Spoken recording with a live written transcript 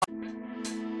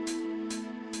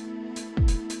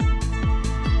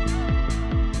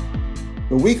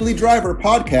The Weekly Driver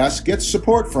podcast gets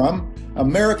support from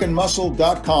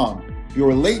AmericanMuscle.com,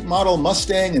 your late model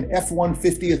Mustang and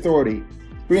F-150 authority,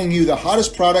 bringing you the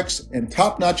hottest products and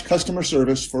top-notch customer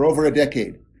service for over a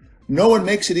decade. No one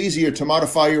makes it easier to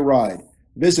modify your ride.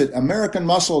 Visit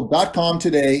AmericanMuscle.com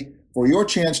today for your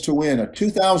chance to win a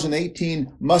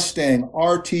 2018 Mustang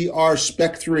RTR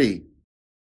Spec 3.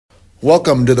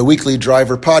 Welcome to the Weekly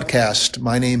Driver podcast.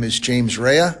 My name is James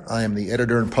Rea. I am the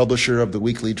editor and publisher of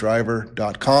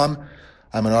theweeklydriver.com.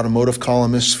 I'm an automotive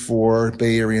columnist for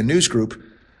Bay Area News Group.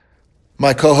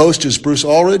 My co-host is Bruce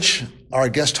Ulrich. Our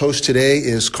guest host today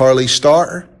is Carly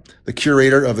Starr, the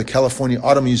curator of the California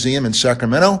Auto Museum in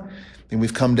Sacramento. And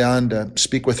we've come down to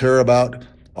speak with her about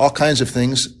all kinds of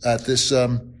things at this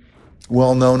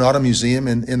well-known auto museum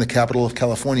in the capital of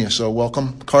California. So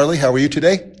welcome, Carly. How are you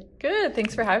today? Good.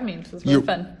 Thanks for having me. This was really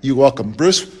fun. You're welcome.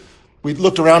 Bruce, we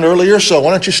looked around earlier, so why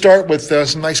don't you start with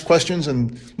some nice questions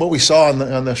and what we saw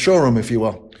on the showroom, if you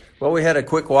will. Well, we had a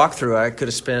quick walkthrough. I could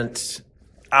have spent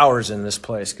hours in this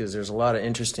place because there's a lot of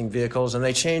interesting vehicles, and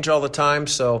they change all the time.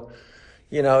 So,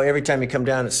 you know, every time you come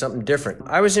down, it's something different.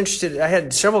 I was interested. I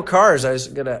had several cars I was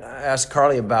going to ask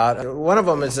Carly about. One of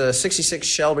them is a 66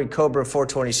 Shelby Cobra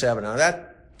 427. Now,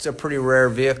 it's a pretty rare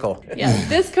vehicle. Yeah,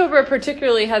 this Cobra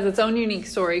particularly has its own unique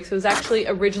story. So it was actually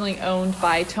originally owned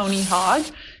by Tony Hogg,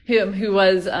 who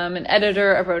was an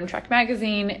editor of Road and Track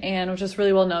magazine and was just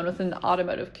really well known within the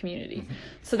automotive community.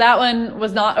 So that one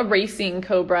was not a racing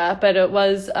Cobra, but it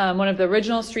was one of the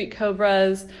original street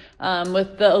Cobras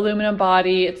with the aluminum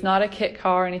body. It's not a kit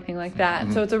car or anything like that.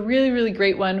 Mm-hmm. So it's a really, really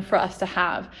great one for us to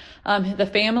have. The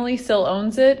family still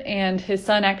owns it, and his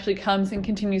son actually comes and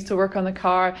continues to work on the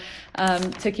car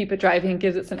to keep it driving and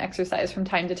gives it some exercise from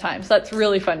time to time. So that's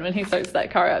really fun when he starts that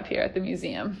car up here at the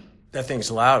museum. That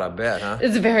thing's loud, I bet, huh?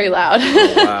 It's very loud.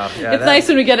 Oh, wow. Yeah, it's nice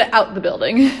when we get it out the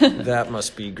building. That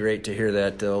must be great to hear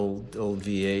that old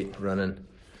V8 running.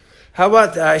 How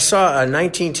about, I saw a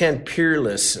 1910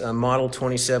 Peerless Model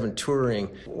 27 Touring.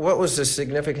 What was the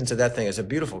significance of that thing? It's a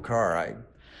beautiful car.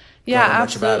 Yeah,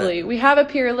 absolutely. We have a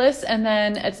Peerless, and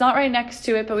then it's not right next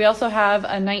to it, but we also have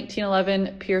a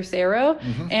 1911 Pierce Arrow.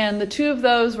 Mm-hmm. And the two of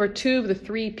those were two of the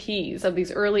three Ps of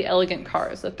these early elegant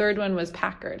cars. The third one was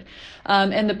Packard.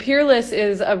 And the Peerless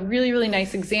is a really, really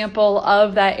nice example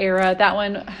of that era. That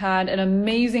one had an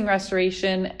amazing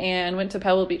restoration and went to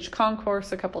Pebble Beach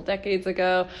Concourse a couple decades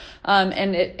ago.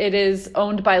 And it is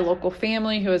owned by a local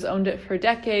family who has owned it for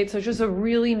decades. So it's just a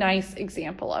really nice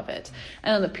example of it.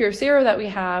 And then the Pierce Arrow that we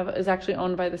have is actually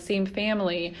owned by the same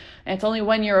family. And it's only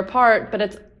 1 year apart, but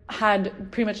it's had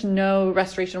pretty much no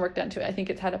restoration work done to it. I think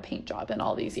it's had a paint job in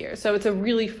all these years. So it's a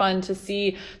really fun to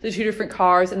see the two different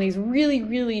cars and these really,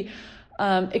 really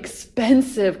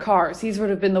expensive cars. These would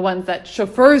have been the ones that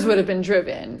chauffeurs would have been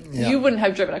driven. Yeah. You wouldn't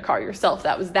have driven a car yourself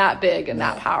that was that big and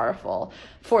that powerful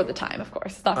for the time, of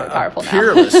course. It's not very powerful now.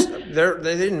 Peerless.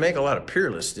 They didn't make a lot of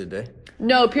Peerless, did they?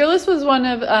 No, Peerless was one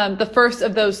of the first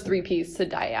of those three Ps to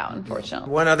die out, unfortunately.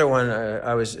 One other one,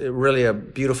 I was really a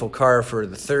beautiful car for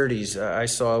the 30s. I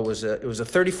saw it was a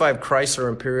 35 Chrysler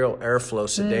Imperial Airflow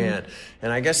sedan,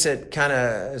 and I guess it kind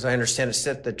of, as I understand it,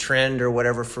 set the trend or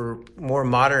whatever for more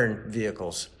modern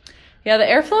vehicles. Yeah, the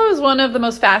Airflow is one of the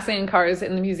most fascinating cars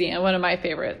in the museum, one of my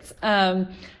favorites.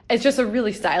 It's just a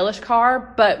really stylish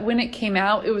car, but when it came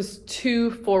out, it was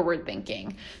too forward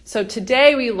thinking. So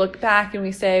today we look back and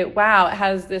we say, wow, it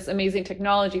has this amazing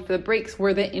technology for the brakes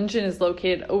where the engine is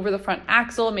located over the front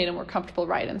axle, made a more comfortable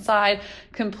ride inside,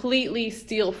 completely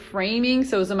steel framing,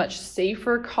 so it was a much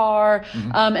safer car.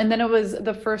 Mm-hmm. And then it was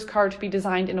the first car to be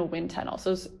designed in a wind tunnel,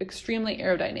 so it was extremely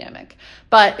aerodynamic.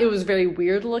 But it was very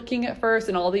weird looking at first,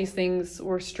 and all these things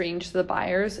were strange to the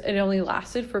buyers. It only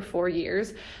lasted for 4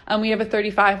 years. We have a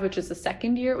 35, which is the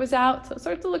second year it was out, so it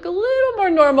starts to look a little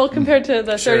more normal compared to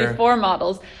the 34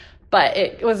 models. But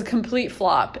it was a complete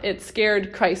flop. It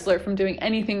scared Chrysler from doing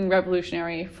anything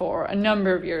revolutionary for a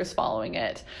number of years following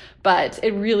it. But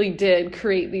it really did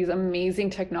create these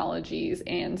amazing technologies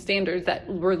and standards that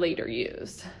were later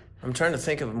used. I'm trying to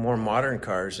think of more modern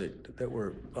cars that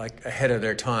were like ahead of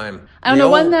their time. I don't know,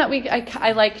 one that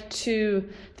I like to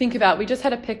think about. We just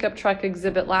had a pickup truck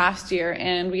exhibit last year,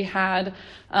 and we had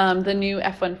the new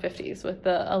F-150s with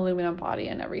the aluminum body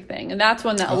and everything. And that's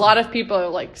one that a lot of people are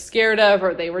like scared of,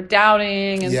 or they were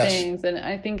doubting and things. And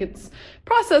I think it's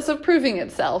process of proving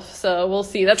itself. So we'll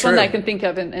see. That's one that I can think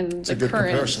of in the current.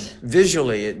 Comparison.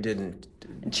 Visually, it didn't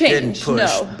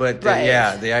push, but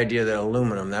the idea that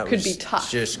aluminum could be tough,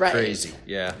 just crazy.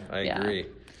 Yeah, I agree.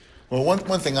 Well,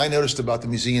 one thing I noticed about the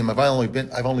museum, I've only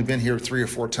been here 3 or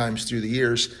 4 times through the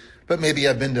years, but maybe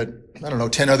I've been to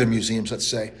 10 other museums, let's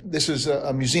say. This is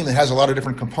a museum that has a lot of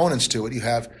different components to it. You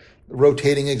have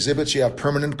rotating exhibits, you have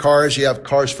permanent cars, you have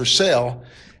cars for sale.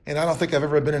 And I don't think I've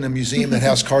ever been in a museum that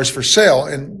has cars for sale.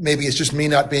 And maybe it's just me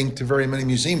not being to very many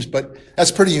museums, but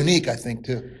that's pretty unique, I think,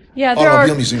 too. Yeah, there are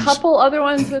a couple other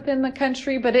ones within the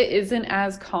country, but it isn't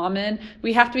as common.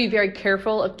 We have to be very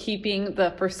careful of keeping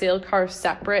the for sale cars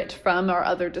separate from our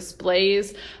other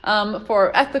displays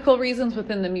for ethical reasons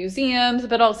within the museums,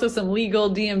 but also some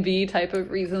legal DMV type of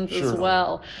reasons as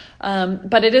well.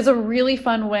 But it is a really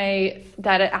fun way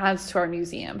that it adds to our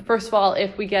museum. First of all,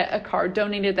 if we get a car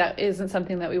donated that isn't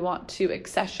something that we want to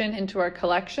accession into our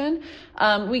collection,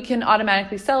 we can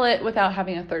automatically sell it without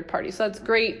having a third party. So that's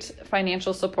great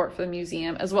financial support for the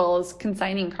museum, as well as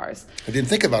consigning cars. I didn't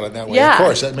think about it that way. Yeah. Of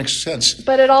course, that makes sense.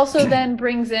 But it also then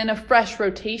brings in a fresh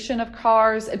rotation of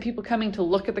cars and people coming to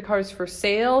look at the cars for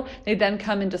sale. They then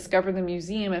come and discover the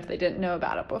museum if they didn't know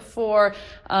about it before.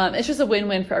 It's just a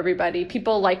win-win for everybody.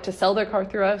 People like to sell their car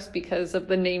through us because of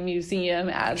the name museum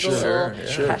adds a little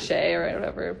cachet or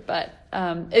whatever. But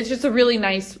it's just a really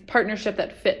nice partnership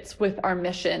that fits with our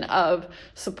mission of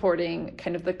supporting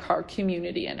kind of the car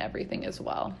community and everything as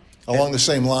well. Along the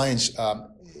same lines,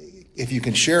 if you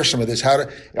can share some of this,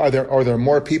 are there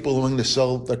more people willing to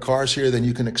sell their cars here than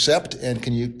you can accept? And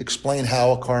can you explain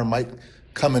how a car might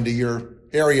come into your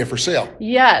area for sale?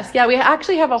 Yes. Yeah, we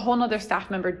actually have a whole nother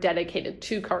staff member dedicated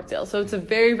to car sales. So it's a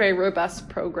very, very robust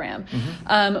program.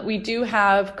 We do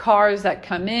have cars that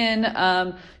come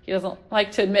in. He doesn't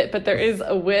like to admit, but there is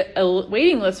a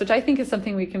waiting list, which I think is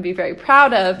something we can be very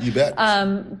proud of. You bet.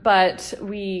 But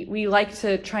we like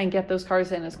to try and get those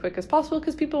cars in as quick as possible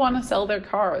because people want to sell their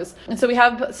cars. And so we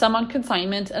have some on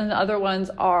consignment and the other ones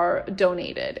are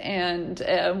donated. And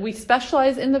we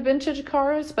specialize in the vintage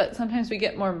cars, but sometimes we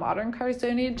get more modern cars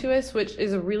donated to us, which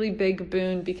is a really big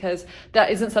boon because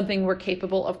that isn't something we're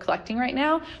capable of collecting right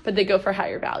now, but they go for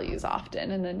higher values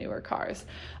often in the newer cars.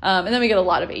 And then we get a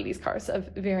lot of 80s cars of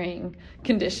varying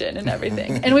condition and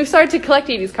everything. And we've started to collect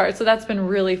 80s cars, so that's been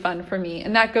really fun for me.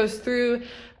 And that goes through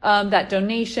that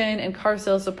donation and car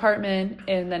sales department.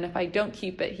 And then if I don't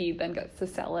keep it, he then gets to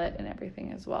sell it and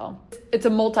everything as well. It's a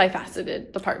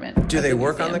multifaceted department. Do they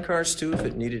work on the cars too? If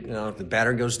it needed, if the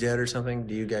battery goes dead or something,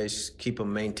 do you guys keep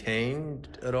them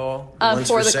maintained at all?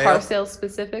 For the car sales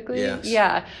specifically? Yes.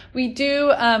 Yeah, we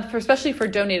do, especially for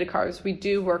donated cars, we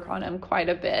do work on them quite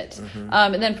a bit.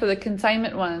 And then for the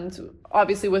consignment ones,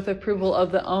 obviously with approval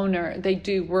of the owner, they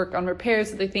do work on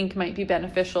repairs that they think might be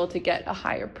beneficial to get a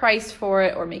higher price for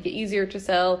it or make it easier to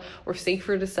sell or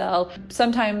safer to sell.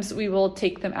 Sometimes we will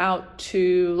take them out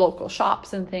to local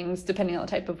shops and things depending on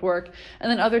the type of work. And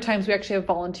then other times we actually have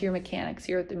volunteer mechanics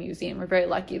here at the museum. We're very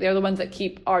lucky. They're the ones that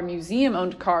keep our museum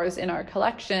owned cars in our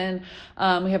collection.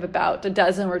 We have about a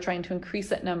dozen. We're trying to increase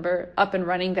that number up and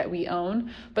running that we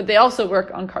own, but they also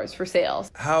work on cars for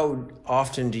sales. How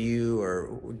often do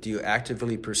you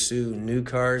actively pursue new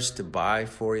cars to buy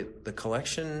for the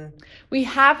collection? We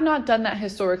have not done that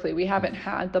historically. We haven't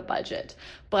had the budget,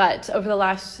 but over the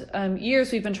last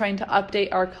years, we've been trying to update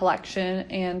our collection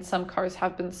and some cars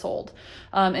have been sold.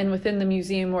 And within the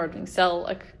museum, where we sell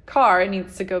a car, it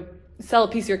needs to go sell a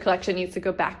piece of your collection needs to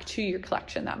go back to your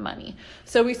collection, that money.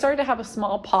 So we started to have a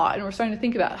small pot and we're starting to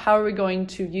think about how are we going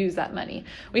to use that money.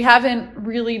 We haven't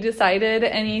really decided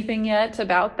anything yet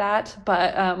about that,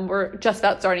 but we're just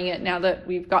about starting it now that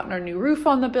we've gotten our new roof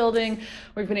on the building.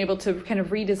 We've been able to kind of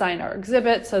redesign our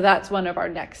exhibit. So that's one of our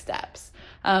next steps.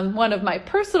 One of my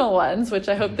personal ones, which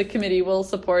I hope the committee will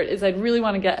support, is I'd really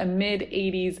want to get a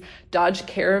mid-80s Dodge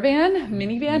Caravan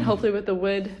minivan, hopefully with the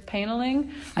wood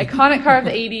paneling. Iconic car of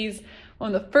the 80s.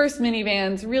 One of the first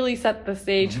minivans, really set the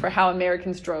stage for how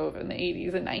Americans drove in the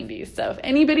 80s and 90s. So if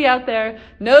anybody out there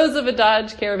knows of a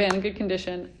Dodge Caravan in good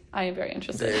condition, I am very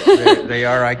interested. They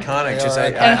are iconic.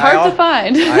 And hard to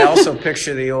find. I also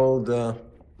picture the old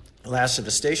last of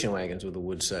the station wagons with the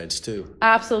wood sides too.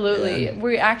 Absolutely. Yeah.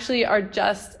 We actually are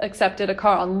just accepted a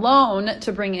car on loan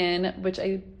to bring in, which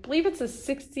I believe it's a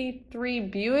 63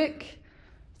 Buick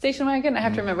station wagon. I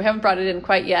have to remember. We haven't brought it in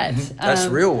quite yet. That's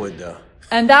real wood though.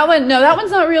 And that one, no, that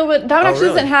one's not real wood. That one actually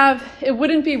doesn't have, it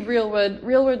wouldn't be real wood.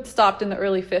 Real wood stopped in the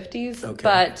early 50s,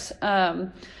 but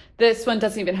this one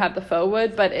doesn't even have the faux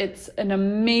wood, but it's an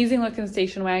amazing looking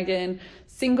station wagon,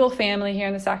 single family here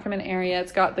in the Sacramento area.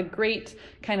 It's got the great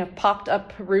kind of popped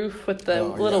up roof with the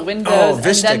little windows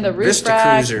and then the roof Vista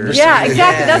rack. Cruiser. Yeah,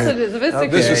 exactly. That's what it is, a Vista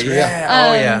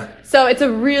Cruiser. So it's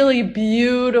a really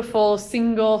beautiful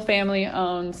single family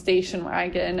owned station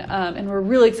wagon. And we're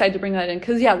really excited to bring that in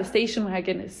because, the station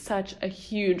wagon is such a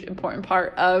huge, important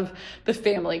part of the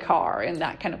family car and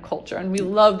that kind of culture. And we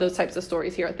love those types of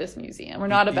stories here at this museum. We're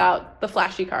not about the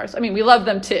flashy cars. I mean, we love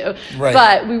them too, right.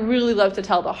 But we really love to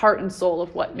tell the heart and soul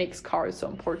of what makes cars so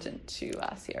important to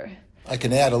us here. I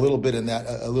can add a little bit in that,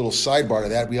 a little sidebar to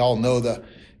that. We all know the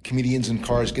Comedians in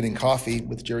Cars Getting Coffee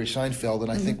with Jerry Seinfeld,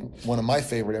 and I think one of my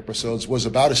favorite episodes was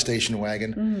about a station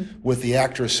wagon with the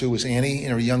actress who was Annie,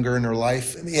 younger in her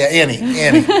life. Yeah, Annie.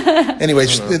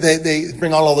 Anyways, they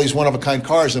bring on all these one-of-a-kind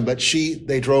cars, but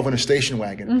they drove in a station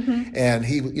wagon. And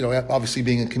he, obviously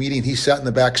being a comedian, he sat in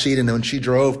the back seat, and when she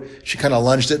drove, she kind of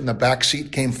lunged it, and the back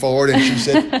seat came forward, and she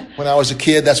said, when I was a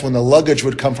kid, that's when the luggage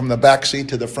would come from the back seat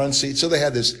to the front seat. So they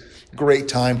had this great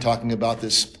time talking about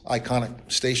this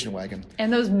iconic station wagon.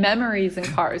 And those memories in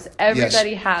cars.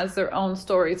 Everybody has their own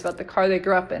stories about the car they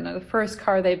grew up in or the first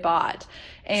car they bought.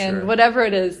 And whatever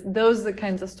it is, those are the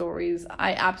kinds of stories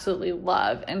I absolutely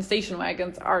love. And station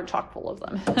wagons are chock full of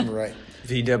them. Right.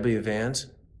 VW vans.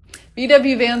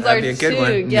 VW vans That'd are be a good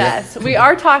too. one. Yes, we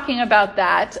are talking about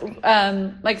that.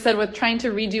 Like I said, with trying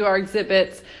to redo our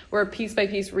exhibits, we're piece by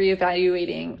piece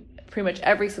reevaluating pretty much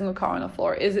every single car on the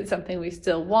floor. Is it something we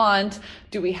still want?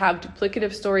 Do we have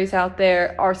duplicative stories out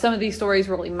there? Are some of these stories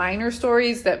really minor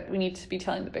stories that we need to be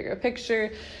telling the bigger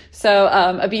picture? So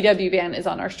a VW van is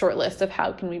on our short list of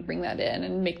how can we bring that in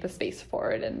and make the space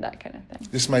for it and that kind of thing.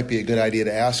 This might be a good idea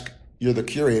to ask. You're the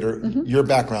curator. Your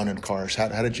background in cars.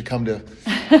 How did you come to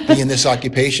be in this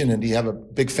occupation? And do you have a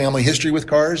big family history with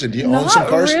cars? And do you own some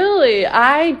cars? Not really.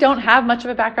 I don't have much of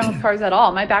a background with cars at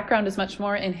all. My background is much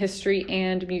more in history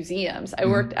and museums. I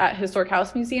worked at historic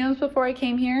house museums before I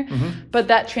came here. But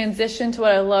that transition to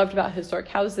what I loved about historic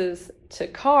houses to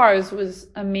cars was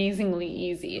amazingly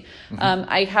easy.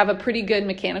 I have a pretty good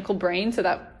mechanical brain, so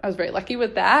that I was very lucky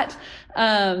with that.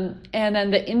 And then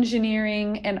the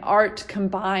engineering and art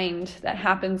combined that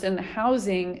happens in the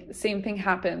housing, same thing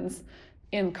happens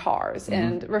in cars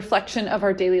and reflection of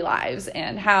our daily lives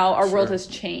and how our world has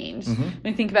changed. When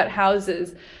you think about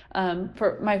houses, one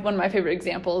of my favorite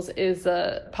examples is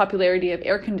the popularity of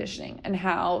air conditioning and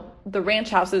how the ranch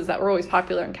houses that were always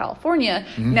popular in California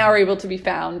now are able to be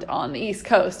found on the East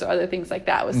Coast or other things like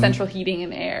that with central heating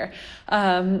and air.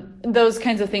 Those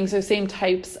kinds of things are same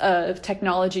types of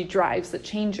technology drives the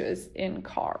changes in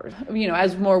cars.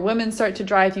 As more women start to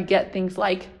drive, you get things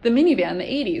like the minivan in the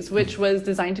 80s, which was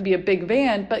designed to be a big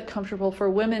van, but comfortable for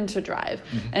women to drive.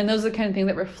 And those are the kind of things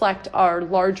that reflect our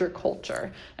larger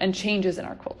culture and changes in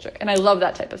our culture. And I love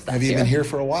that type of stuff. Have you been here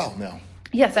for a while now?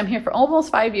 Yes, I'm here for almost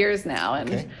 5 years now,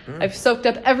 and I've soaked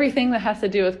up everything that has to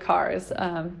do with cars.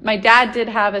 My dad did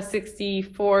have a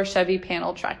 64 Chevy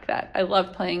panel truck that I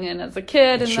loved playing in as a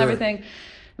kid and everything.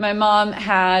 My mom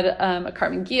had a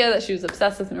Carmen Ghia that she was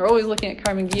obsessed with, and we were always looking at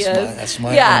Carmen Ghias. That's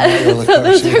my so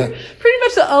those are pretty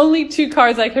much the only two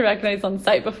cars I could recognize on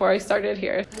site before I started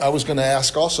here. I was going to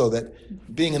ask also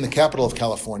that being in the capital of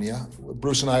California,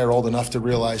 Bruce and I are old enough to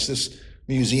realize this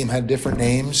museum had different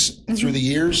names through the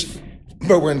years.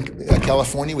 But we're in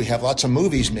California. We have lots of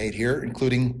movies made here,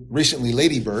 including recently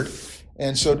Lady Bird.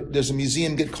 And so does the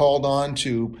museum get called on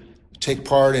to take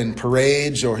part in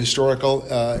parades or historical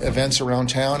events around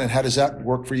town? And how does that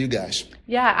work for you guys?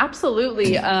 Yeah,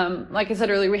 absolutely. Like I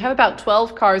said earlier, we have about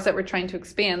 12 cars that we're trying to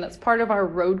expand. That's part of our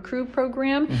road crew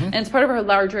program. And it's part of our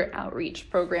larger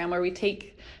outreach program where we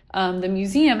take the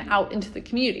museum out into the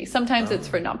community. Sometimes it's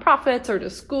for nonprofits or to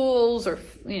schools or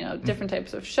different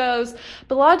types of shows,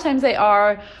 but a lot of times they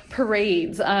are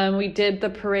parades. We did the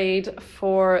parade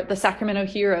for the Sacramento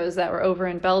Heroes that were over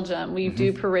in Belgium. We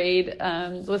do parade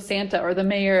with Santa or the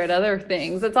mayor at other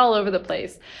things. It's all over the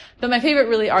place. But my favorite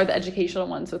really are the educational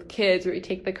ones with kids where we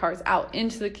take the cars out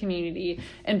into the community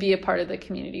and be a part of the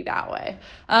community that way.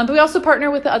 But we also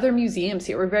partner with the other museums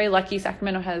here. We're very lucky.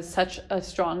 Sacramento has such a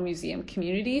strong museum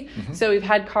community. So we've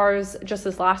had cars just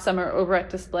this last summer over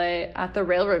at display at the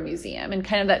Railroad Museum, and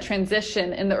kind of that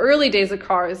transition in the early days of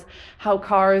cars, how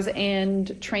cars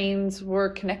and trains were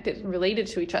connected and related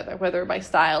to each other, whether by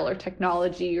style or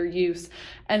technology or use,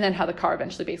 and then how the car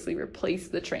eventually basically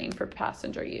replaced the train for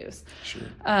passenger use.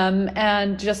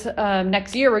 And just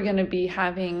next year, we're going to be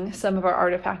having some of our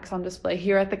artifacts on display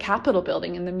here at the Capitol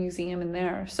building in the museum in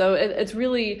there. So it's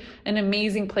really an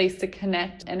amazing place to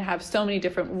connect and have so many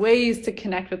different ways to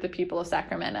connect with the people of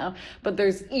Sacramento. But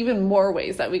there's even more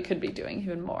ways that we could be doing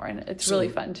even more. And it's really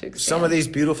fun to expand. Some of these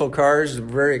beautiful cars,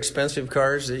 very expensive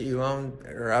cars that you own,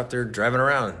 are out there driving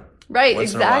around. Right,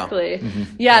 exactly.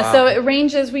 Yeah, wow. So it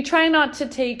ranges. We try not to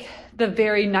take the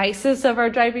very nicest of our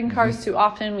driving cars too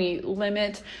often. We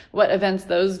limit what events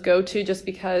those go to just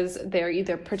because they're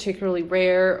either particularly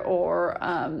rare or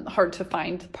hard to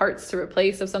find parts to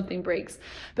replace if something breaks.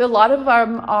 But a lot of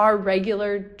them are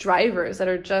regular drivers that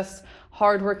are just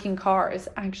hardworking cars.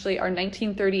 Actually, our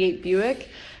 1938 Buick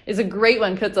is a great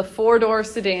one because it's a 4-door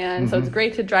sedan, so it's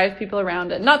great to drive people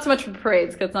around it. Not so much for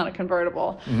parades because it's not a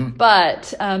convertible,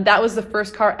 but that was the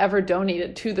first car ever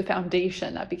donated to the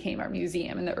foundation that became our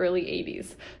museum in the early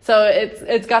 80s. So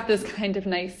it's got this kind of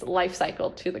nice life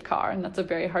cycle to the car, and that's a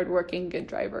very hardworking, good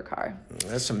driver car.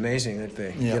 That's amazing that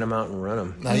they get them out and run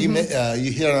them. Now, you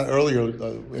hit on it earlier,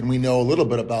 and we know a little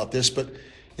bit about this, but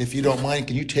if you don't mind,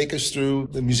 can you take us through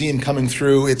the museum coming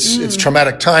through its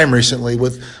traumatic time recently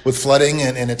with flooding,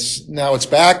 and now it's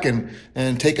back,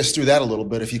 and take us through that a little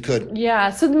bit if you could. Yeah,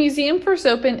 so the museum first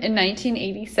opened in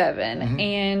 1987,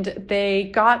 and they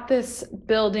got this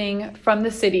building from the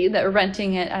city that were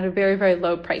renting it at a very, very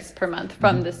low price per month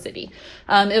from the city.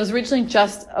 It was originally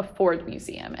just a Ford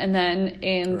museum, and then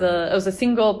it was a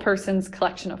single person's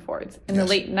collection of Fords. In the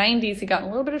late 90s, he got in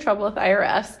a little bit of trouble with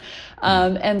IRS,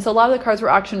 and so a lot of the cars were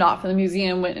auctioned off, and the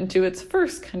museum went into its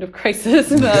first kind of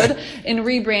crisis mode and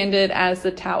rebranded as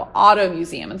the Tao Auto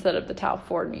Museum instead of the Tao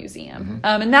Ford Museum.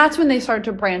 And that's when they started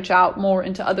to branch out more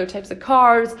into other types of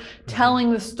cars,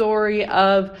 telling the story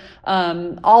of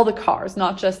all the cars,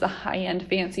 not just the high-end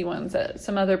fancy ones at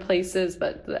some other places,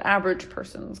 but the average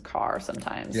person's car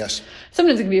sometimes. Yes.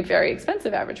 Sometimes it can be a very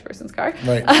expensive average person's car.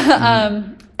 Right.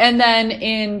 And then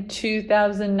in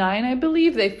 2009, I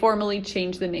believe, they formally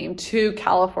changed the name to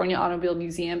California Automobile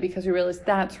Museum because we realized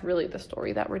that's really the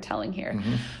story that we're telling here.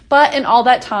 But in all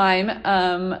that time,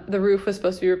 the roof was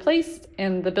supposed to be replaced,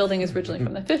 and the building is originally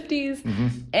from the 50s,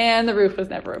 and the roof was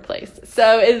never replaced.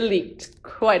 So it leaked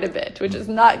quite a bit, which is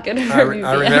not good for a museum.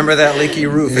 I remember that leaky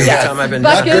roof every time I've been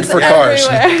not good for cars.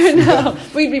 No,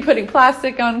 we'd be putting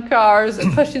plastic on cars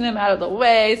and pushing them out of the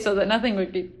way so that nothing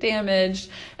would get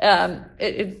damaged.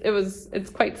 It's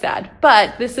quite sad.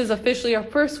 But this is officially our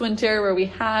first winter where we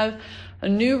have a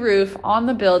new roof on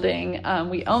the building.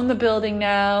 We own the building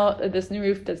now. This new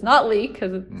roof does not leak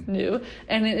because it's new,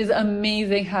 and it is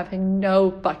amazing having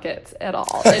no buckets at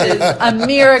all. It is a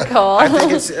miracle. I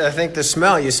think the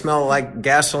smell. You smell like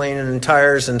gasoline and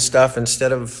tires and stuff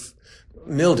instead of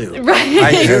mildew.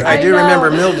 Right. I do remember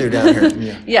mildew down here.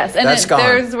 Yeah. Yes, and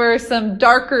there were some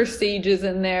darker stages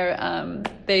in there.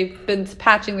 They've been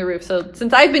patching the roof. So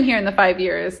since I've been here in the 5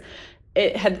 years,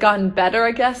 it had gotten better,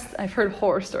 I guess. I've heard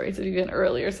horror stories even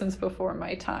earlier, since before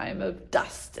my time, of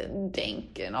dust and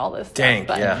dank and all this dank,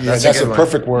 stuff. Dank, yeah. That's a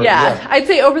perfect word. Yeah, I'd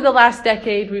say over the last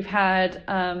decade, we've had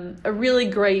a really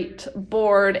great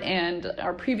board, and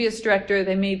our previous director,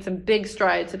 they made some big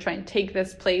strides to try and take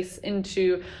this place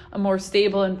into a more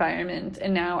stable environment.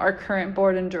 And now our current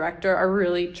board and director are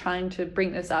really trying to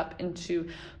bring this up into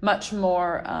much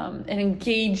more an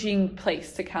engaging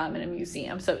place to come in a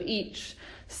museum. So each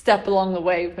step along the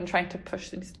way, we've been trying to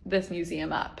push this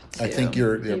museum up. I think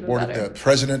your board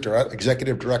president or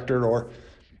executive director or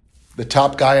the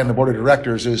top guy on the board of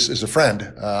directors is a friend.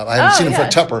 I haven't seen him for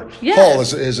Tupper.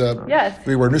 Paul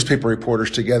we were newspaper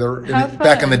reporters together.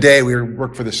 Back in the day, we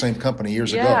worked for the same company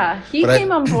years ago. Yeah, he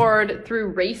came on board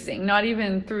through racing, not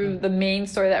even through the main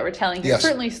story that we're telling. Yes.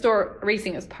 Certainly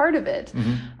racing is part of it.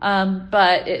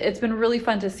 But it's been really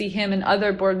fun to see him and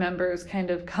other board members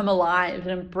kind of come alive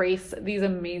and embrace these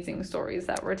amazing stories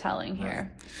that we're telling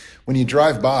here. When you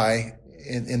drive by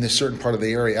in this certain part of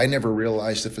the area, I never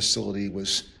realized the facility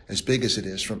was as big as it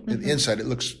is. From the inside, it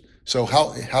looks so.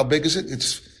 How big is it?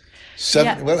 It's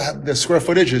the square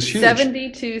footage is huge.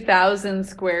 72,000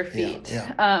 square feet.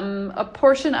 A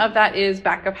portion of that is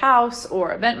back of house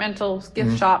or event rentals,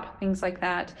 gift shop, things like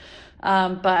that.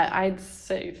 But I'd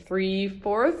say 3/4,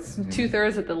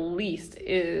 2/3 at the least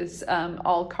is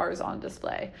all cars on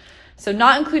display. So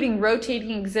not including rotating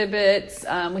exhibits.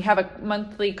 We have a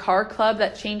monthly car club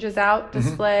that changes out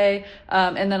display,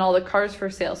 and then all the cars for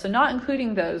sale. So not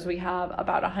including those, we have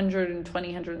about 120,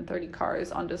 130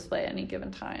 cars on display at any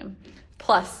given time,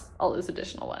 plus all those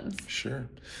additional ones. Sure.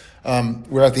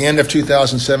 We're at the end of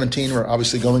 2017. We're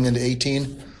obviously going into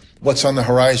 18. What's on the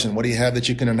horizon? What do you have that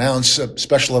you can announce?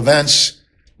 Special events?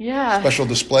 Yeah. Special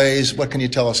displays? What can you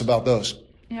tell us about those?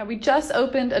 Yeah, we just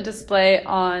opened a display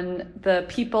on the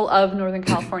people of Northern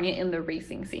California in the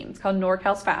racing scene. It's called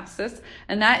NorCal's Fastest,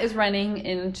 and that is running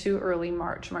into early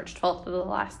March 12th is the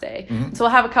last day. So we'll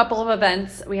have a couple of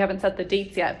events. We haven't set the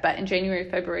dates yet, but in January,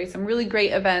 February, some really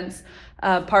great events.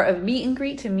 part of meet and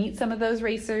greet to meet some of those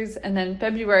racers. And then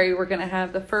February, we're going to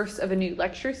have the first of a new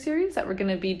lecture series that we're going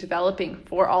to be developing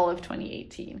for all of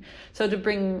 2018. So to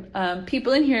bring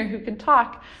people in here who can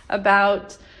talk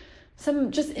about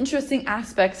some just interesting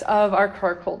aspects of our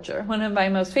car culture. One of my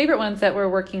most favorite ones that we're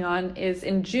working on is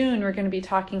in June, we're going to be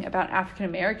talking about African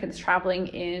Americans traveling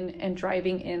in and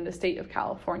driving in the state of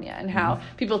California, and how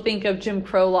people think of Jim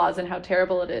Crow laws and how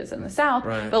terrible it is in the South.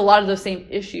 Right. But a lot of those same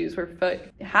issues were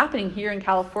happening here in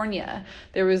California.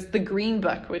 There was the Green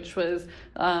Book, which was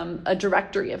a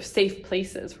directory of safe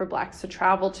places for Blacks to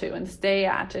travel to and stay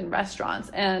at in restaurants.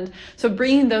 And so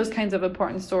bringing those kinds of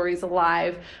important stories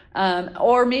alive.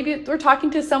 Or maybe we're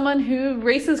talking to someone who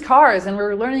races cars and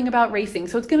we're learning about racing.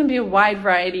 So it's going to be a wide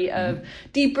variety of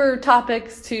deeper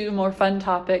topics to more fun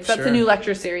topics. That's a new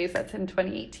lecture series that's in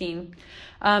 2018.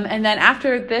 And then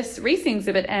after this racing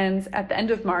exhibit ends at the end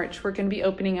of March, we're going to be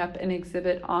opening up an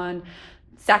exhibit on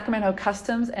Sacramento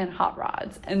customs and hot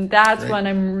rods. And that's one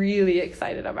I'm really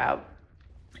excited about.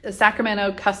 The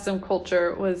Sacramento custom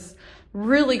culture was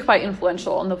really quite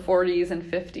influential in the 40s and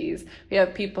 50s. We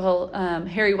have people,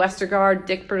 Harry Westergaard,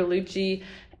 Dick Bertolucci,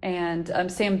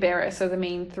 and Sam Barris are the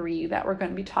main three that we're going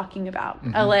to be talking about.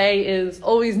 LA is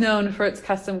always known for its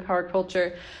custom car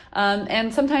culture.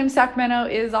 And sometimes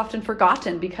Sacramento is often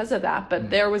forgotten because of that, but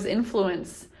there was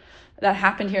influence that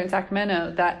happened here in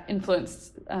Sacramento that influenced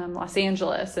Los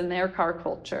Angeles and their car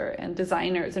culture and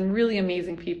designers and really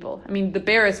amazing people. I mean, the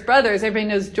Barris brothers, everybody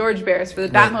knows George Barris for the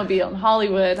Batmobile in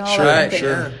Hollywood and all that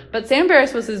thing. But Sam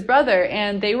Barris was his brother,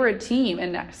 and they were a team.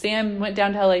 And Sam went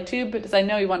down to LA too, because I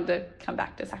know he wanted to come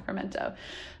back to Sacramento.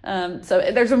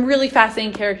 So there's some really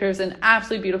fascinating characters and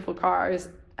absolutely beautiful cars.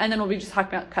 And then we'll be just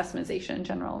talking about customization in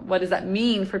general. What does that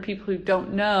mean for people who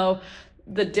don't know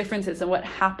the differences and what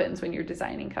happens when you're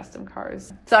designing custom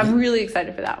cars? So I'm really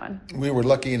excited for that one. We were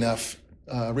lucky enough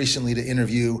recently to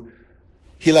interview,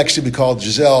 he likes to be called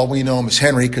Giselle. We know him as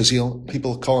Henry because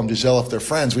people call him Giselle if they're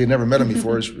friends. We had never met him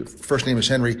before. His first name is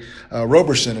Henry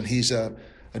Roberson, and he's a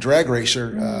drag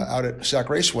racer out at Sac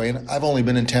Raceway. And I've only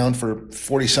been in town for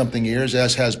 40-something years,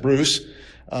 as has Bruce.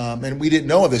 And we didn't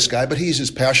know of this guy, but he's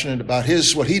as passionate about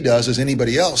what he does as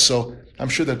anybody else. So I'm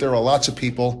sure that there are lots of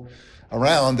people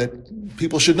around that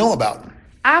people should know about.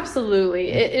 Absolutely.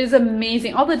 It is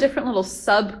amazing. All the different little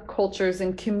subcultures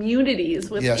and communities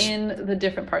within the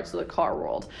different parts of the car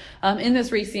world. In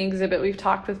this racing exhibit, we've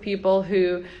talked with people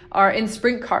who are in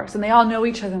sprint cars and they all know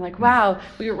each other. And like, wow,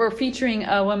 we're featuring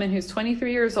a woman who's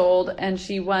 23 years old and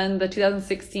she won the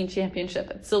 2016 championship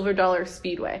at Silver Dollar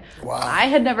Speedway. Wow. I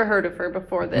had never heard of her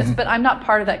before this, but I'm not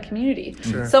part of that community.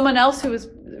 Sure. Someone else who was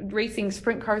racing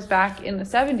sprint cars back in the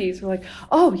 70s were like,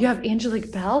 oh, you have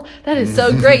Angelique Bell? That is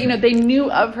so great. They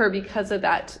knew of her because of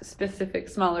that specific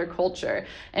smaller culture.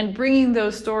 And bringing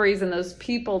those stories and those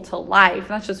people to life,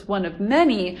 that's just one of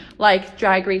many, like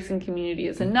drag racing community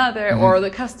is another, or the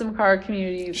custom car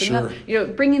community is another.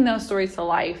 Bringing those stories to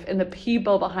life and the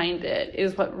people behind it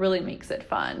is what really makes it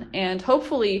fun. And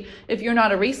hopefully, if you're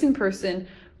not a racing person,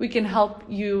 we can help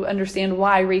you understand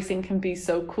why racing can be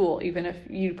so cool, even if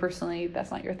you personally,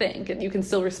 that's not your thing. And you can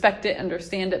still respect it,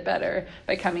 understand it better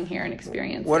by coming here and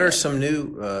experiencing it. What are some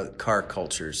new car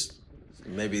cultures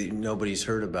maybe nobody's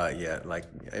heard about yet? Like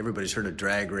everybody's heard of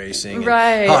drag racing,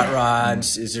 and hot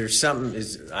rods. Is there something,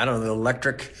 I don't know,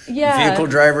 electric vehicle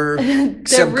driver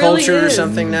subculture really or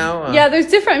something now? Yeah,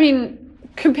 there's different,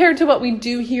 compared to what we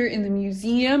do here in the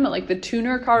museum, like the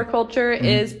tuner car culture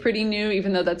is pretty new,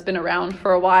 even though that's been around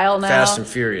for a while now. Fast and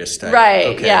Furious type. Right,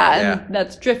 okay, and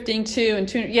that's drifting too, and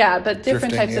tuner, but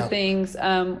different types of things.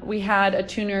 We had a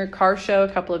tuner car show a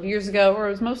couple of years ago where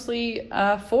it was mostly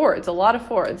Fords, a lot of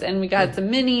Fords, and we got some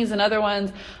Minis and other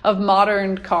ones of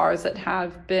modern cars that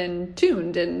have been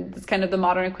tuned, and it's kind of the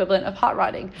modern equivalent of hot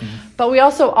rodding. But we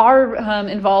also are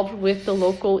involved with the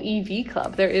local EV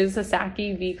club. There is a SAC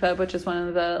EV club, which is one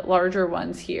of the larger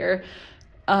ones here.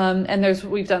 And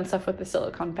we've done stuff with the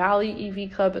Silicon Valley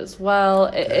EV Club as well.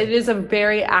 It is a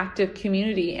very active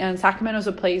community, and Sacramento is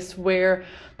a place where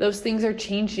those things are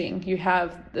changing. You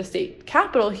have the state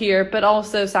capital here, but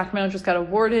also Sacramento just got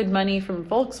awarded money from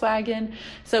Volkswagen.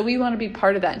 So we want to be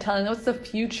part of that and telling them what's the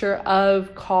future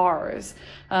of cars.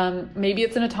 Maybe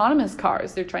it's in autonomous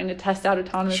cars. They're trying to test out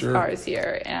autonomous cars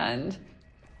here, and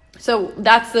so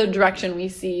that's the direction we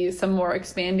see some more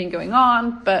expanding going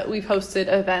on, but we've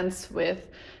hosted events with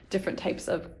different types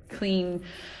of clean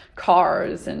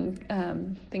cars and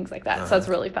things like that. So that's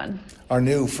really fun. Our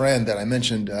new friend that I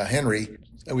mentioned, Henry,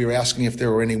 we were asking if there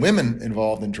were any women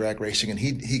involved in drag racing, and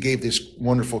he gave this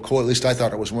wonderful quote, at least I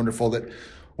thought it was wonderful, that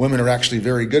women are actually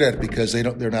very good at it because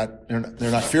they're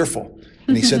not fearful.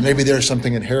 And he said maybe there's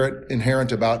something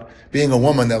inherent about being a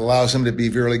woman that allows him to be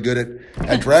really good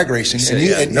at drag racing.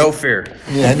 And no fear.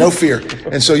 Yeah, no fear.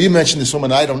 And so you mentioned this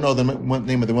woman. I don't know the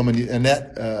name of the woman.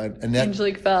 Annette.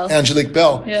 Angelique Bell. Angelique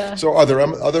Bell. Yeah. So are there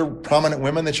other prominent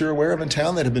women that you're aware of in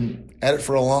town that have been at it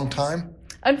for a long time?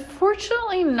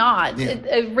 Unfortunately not.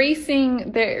 Yeah.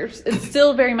 Racing, it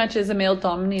still very much is a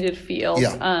male-dominated field,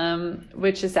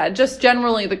 which is sad. Just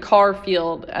generally the car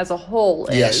field as a whole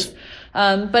is. Yes.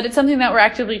 But it's something that we're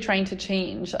actively trying to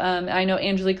change. I know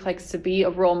Angelique likes to be a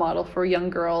role model for young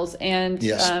girls, and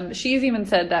she's even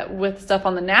said that with stuff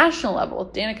on the national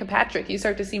level, Danica Patrick, you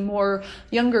start to see more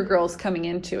younger girls coming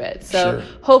into it. So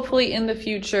hopefully in the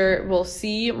future we'll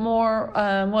see more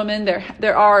women.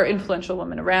 There are influential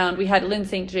women around. We had Lynn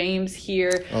St. James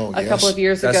here a couple of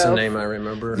years ago. That's the name I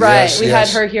remember. Right, we had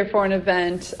her here for an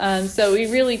event. So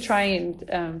we really try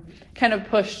and kind of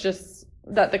push just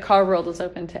that the car world is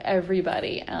open to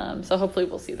everybody. So hopefully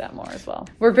we'll see that more as well.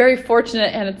 We're very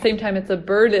fortunate, and at the same time it's a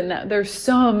burden that there's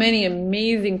so many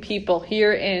amazing people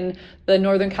here in the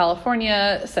Northern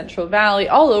California, Central Valley,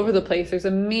 all over the place. There's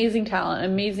amazing talent,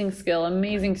 amazing skill,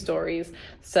 amazing stories.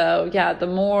 So yeah, the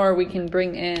more we can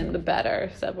bring in, the better.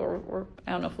 So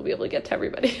I don't know if we'll be able to get to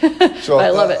everybody, so, but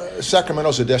I love it.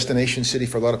 Sacramento's a destination city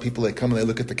for a lot of people. They come and they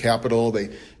look at the Capitol,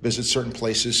 they visit certain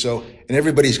places. So, and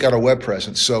everybody's got a web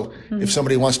presence. So if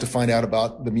somebody wants to find out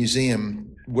about the museum,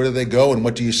 where do they go, and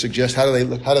what do you suggest? How do they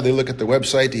look at the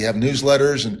website? Do you have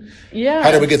newsletters, and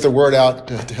how do we get the word out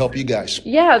to help you guys?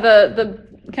 Yeah,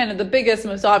 the kind of the biggest,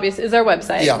 most obvious is our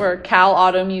website. We're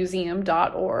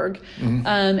calautomuseum.org.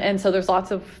 And so there's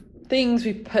lots of things.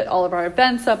 We put all of our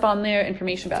events up on there,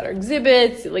 information about our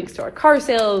exhibits, links to our car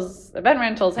sales, event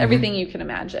rentals, everything you can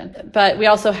imagine. But we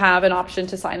also have an option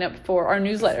to sign up for our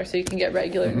newsletter, so you can get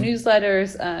regular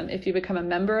newsletters. If you become a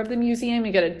member of the museum,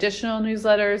 you get additional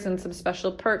newsletters and some special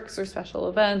perks or special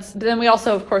events. Then we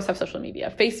also, of course, have social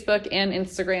media. Facebook and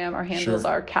Instagram, our handles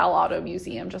are Cal Auto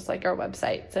Museum, just like our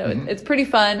website. So it's pretty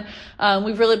fun.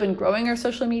 We've really been growing our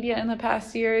social media in the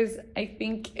past years. I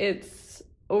think it's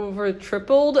over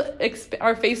tripled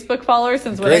our Facebook followers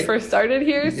since when I first started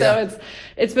here. So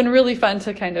it's been really fun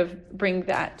to kind of bring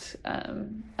that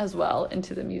as well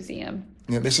into the museum.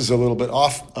 Yeah, this is a little bit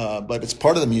off, but it's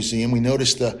part of the museum. We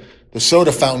noticed the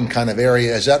soda fountain kind of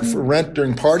area. Is that for rent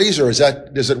during parties, or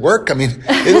does it work? I mean,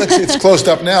 it's closed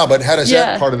up now, but how does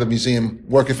that part of the museum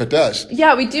work if it does?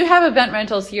 Yeah, we do have event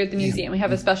rentals here at the museum. We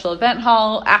have a special event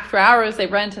hall. After hours, they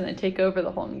rent and they take over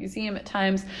the whole museum at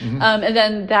times. And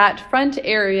then that front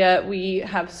area, we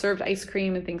have served ice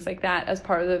cream and things like that as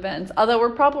part of the events. Although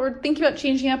we're thinking about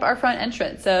changing up our front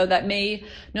entrance, so that may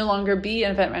no longer be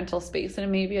an event rental space, and it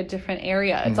may be a different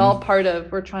area. It's all part of,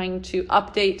 we're trying to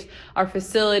update our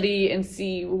facility and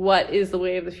see what is the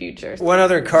way of the future. One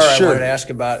other car I wanted to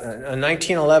ask about, a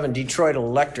 1911 Detroit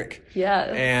Electric. Yeah.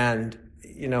 And,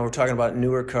 we're talking about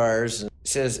newer cars. It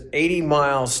says 80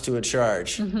 miles to a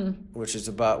charge, which is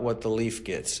about what the Leaf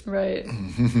gets. Right.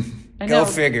 I Go know.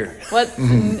 figure.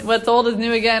 What's old is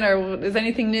new again, or is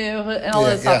anything new, and all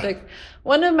those topics.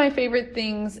 One of my favorite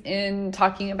things in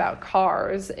talking about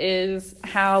cars is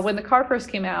how when the car first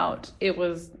came out, it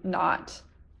was not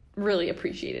really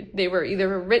appreciated. They were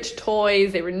either rich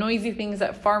toys, they were noisy things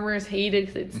that farmers hated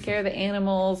because they'd scare the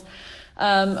animals.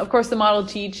 Of course, the Model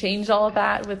T changed all of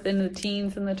that within the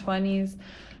teens and the 20s.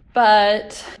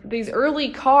 But these early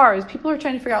cars, people were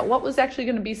trying to figure out what was actually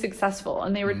going to be successful,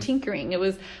 and they were tinkering. It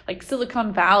was like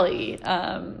Silicon Valley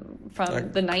from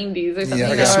the 90s or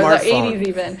something, or the 80s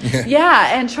even.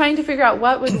 And trying to figure out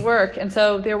what would work. And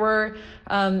so there were,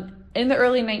 in the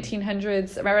early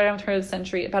 1900s, right around the turn of the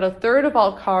century, about a third of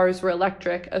all cars were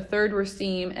electric, a third were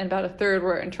steam, and about a third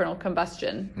were internal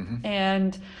combustion.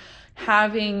 And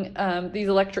having these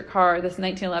electric cars, this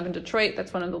 1911 Detroit,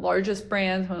 that's one of the largest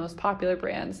brands, one of the most popular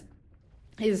brands,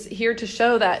 is here to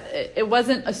show that it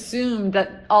wasn't assumed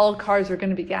that all cars were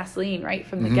going to be gasoline right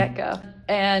from the get-go.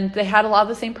 And they had a lot of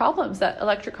the same problems that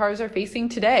electric cars are facing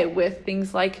today with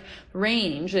things like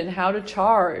range and how to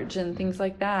charge and things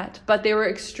like that. But they were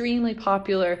extremely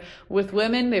popular with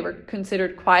women. They were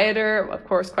considered quieter, of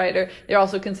course, quieter. They're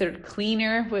also considered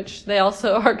cleaner, which they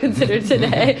also are considered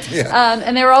today.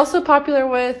 And they were also popular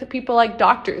with people like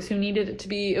doctors who needed it to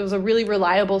be, it was a really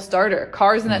reliable starter.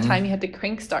 Cars in that time, you had to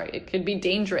crank start. It could be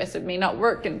dangerous. It may not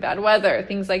work in bad weather,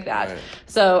 things like that.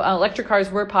 So electric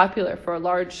cars were popular for a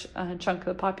large chunk chunk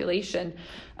of the population.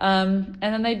 And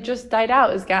then they just died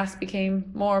out as gas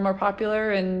became more and more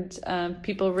popular, and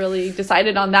people really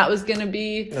decided on that was going to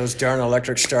be... Those darn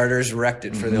electric starters wrecked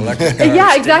it for the electric cars.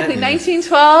 Yeah, exactly.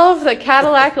 1912, the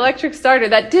Cadillac electric starter.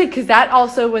 That did, because that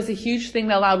also was a huge thing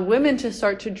that allowed women to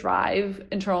start to drive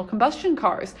internal combustion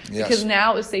cars. Yes. Because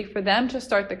now it was safe for them to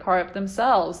start the car up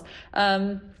themselves.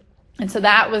 And so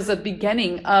that was a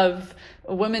beginning of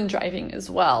women driving as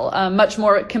well, much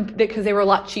more because they were a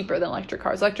lot cheaper than electric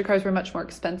cars. Electric cars were much more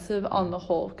expensive on the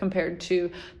whole compared to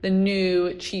the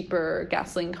new, cheaper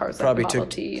gasoline cars. Probably like the Model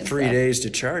took T and 3 stuff. days to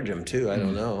charge them too. I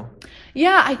don't know.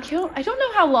 Yeah, I don't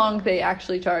know how long they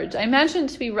actually charge. I imagine it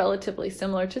to be relatively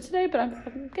similar to today, but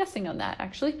I'm guessing on that,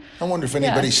 actually. I wonder if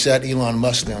anybody sat Elon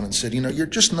Musk down and said, you're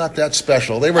just not that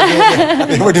special. They were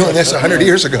doing this 100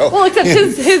 years ago. Well, except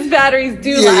his batteries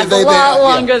do last a lot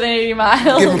longer than 80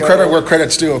 miles. Give him credit where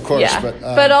credit's due, of course. Yeah,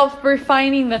 but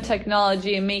refining the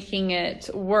technology and making it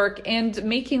work and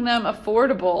making them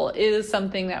affordable is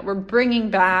something that we're bringing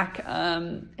back,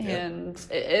 and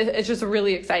it's just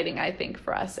really exciting, I think,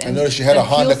 for us. And I noticed you had a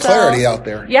Honda Clarity out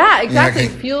there. Yeah, exactly.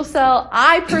 Fuel cell.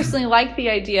 I personally like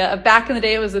the idea of, back in the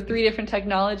day, it was the 3 different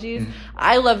technologies.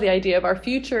 I love the idea of our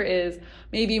future is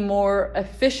maybe more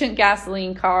efficient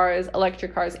gasoline cars,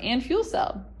 electric cars, and fuel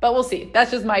cell. But we'll see.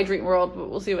 That's just my dream world, but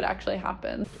we'll see what actually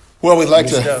happens. Well, we'd like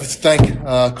to thank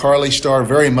Carly Starr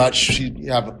very much.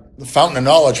 You have a fountain of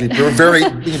knowledge. We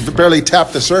barely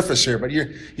tapped the surface here, but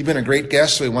you've been a great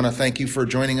guest. So we want to thank you for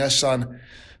joining us on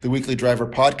the Weekly Driver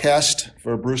podcast.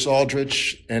 For Bruce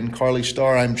Aldrich and Carly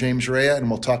Starr, I'm James Rea, and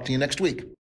we'll talk to you next week.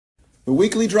 The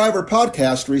Weekly Driver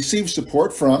podcast receives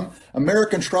support from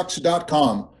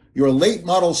AmericanTrucks.com, your late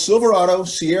model Silverado,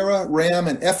 Sierra, Ram,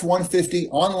 and F-150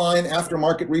 online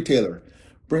aftermarket retailer,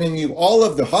 bringing you all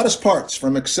of the hottest parts,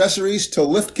 from accessories to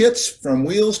lift kits, from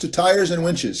wheels to tires and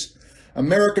winches.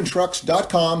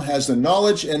 AmericanTrucks.com has the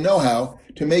knowledge and know-how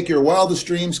to make your wildest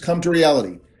dreams come to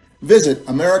reality. Visit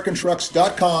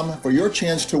AmericanTrucks.com for your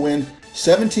chance to win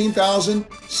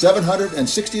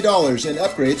 $17,760 in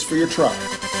upgrades for your truck.